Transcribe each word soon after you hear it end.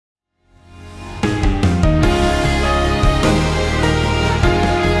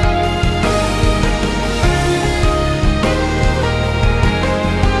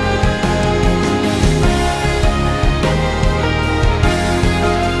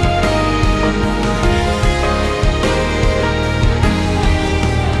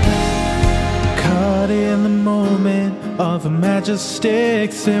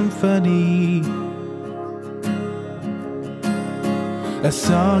Majestic Symphony, a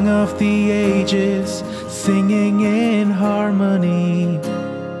song of the ages, singing in harmony,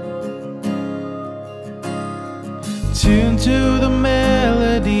 tuned to the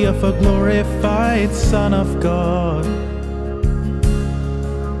melody of a glorified Son of God.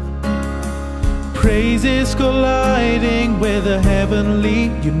 Praises colliding with a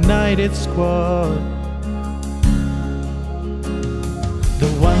heavenly united squad. The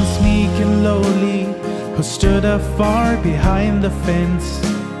once meek and lowly, who stood afar behind the fence,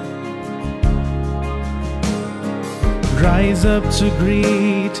 rise up to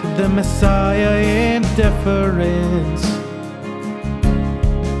greet the Messiah in deference.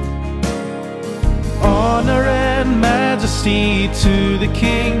 Honor and majesty to the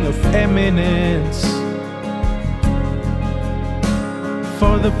King of eminence,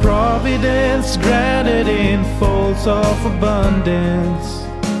 for the Providence granted in folds of abundance.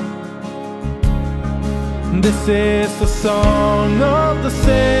 This is the song of the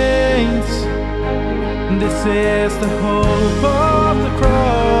saints, this is the hope of the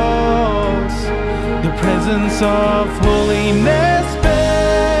cross. The presence of holiness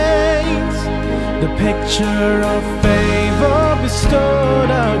paints the picture of favour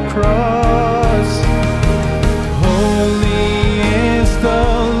bestowed across. Holy is the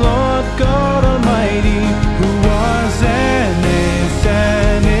Lord God Almighty, who was and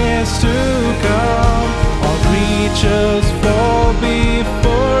is to come. All creatures fall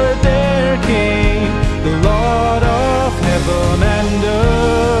before their King, the Lord of heaven and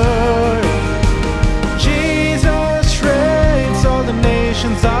earth. Jesus reigns, all the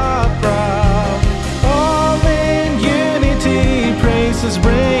nations are proud. All in unity praises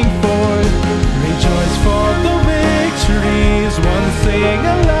bring forth. Rejoice for the victories, one sing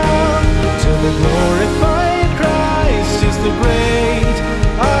aloud, till the glorified Christ is the great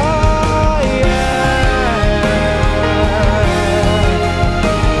I am.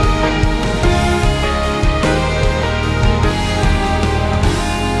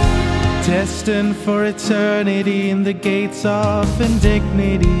 Destined for eternity in the gates of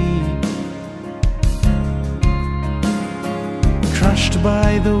indignity, crushed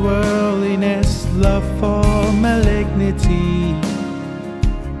by the worldliness, love for malignity,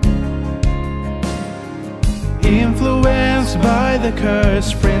 influenced by the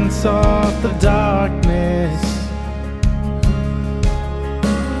cursed prince of the darkness,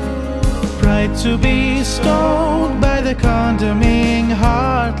 pride to be stoned by the condemning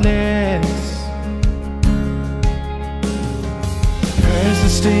heartless,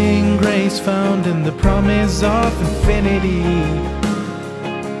 persisting grace found in the promise of infinity.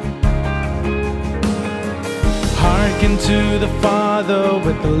 Hearken to the Father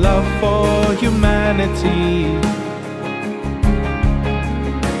with the love for humanity,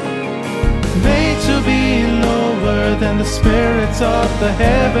 made to be lower than the spirits of the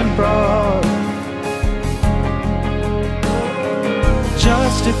heaven brought,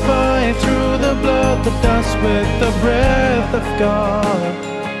 justified through the blood that does with the breath of God.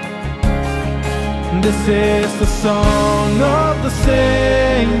 This is the song of the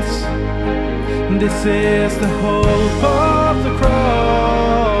saints, this is the hope of the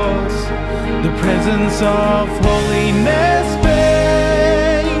cross. The presence of holiness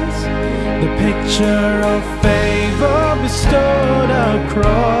paints the picture of favour bestowed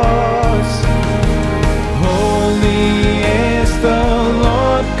across. Holy is the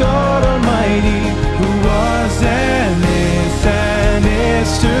Lord God Almighty, who was and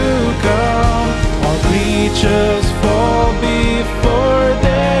is to come. All creatures fall before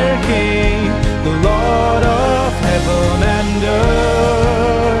their King, the Lord of heaven and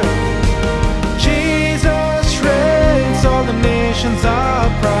earth. Jesus reigns, all the nations are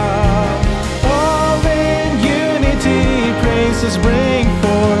proud. All in unity praises bring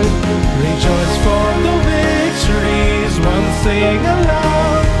forth. Rejoice for the victories, one sing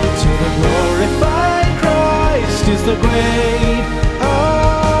aloud, till the glorified Christ is the great I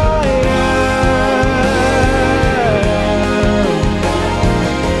am.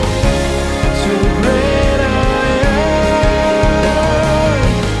 To the great I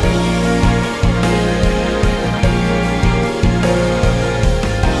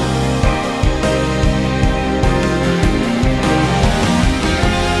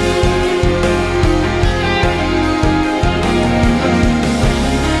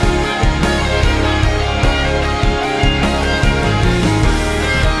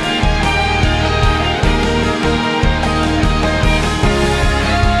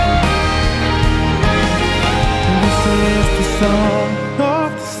song of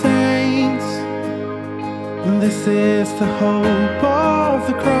the saints, This is the hope of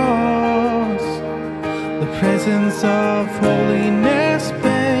the cross. The presence of holiness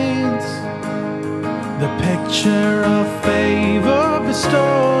paints the picture of favor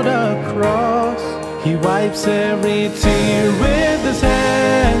bestowed across. He wipes every tear with his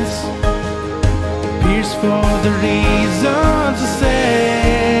hands, pierced for the reason to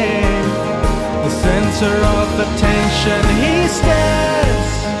save. The center of attention he stands,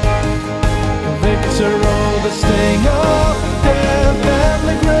 the victor of the sting of death and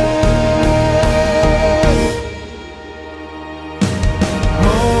the grave.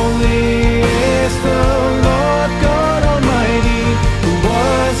 Holy is the Lord God Almighty, who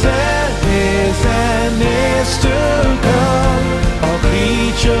was and is to come. All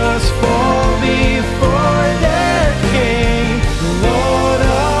creatures fall before their King, the Lord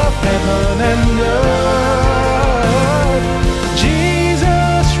of heaven and earth.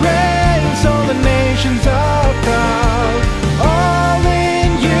 Jesus reigns, all the nations are proud. All in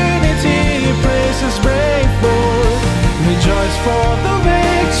unity, praises break forth. Rejoice for the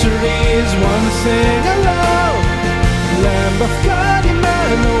victories won, sing aloud. Lamb of God,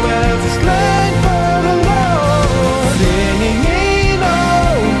 Emmanuel, slain for the Lord. Singing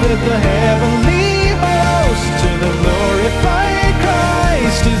with the heavenly host, to the glorified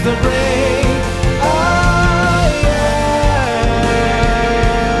Christ is the great I am.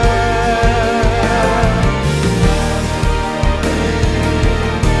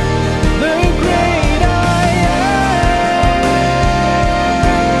 The great I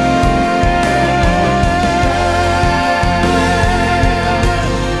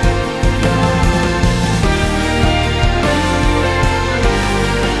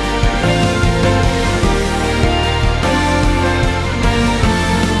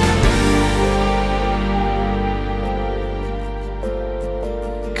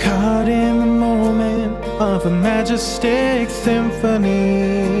caught in the moment of a majestic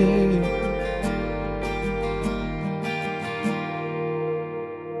symphony.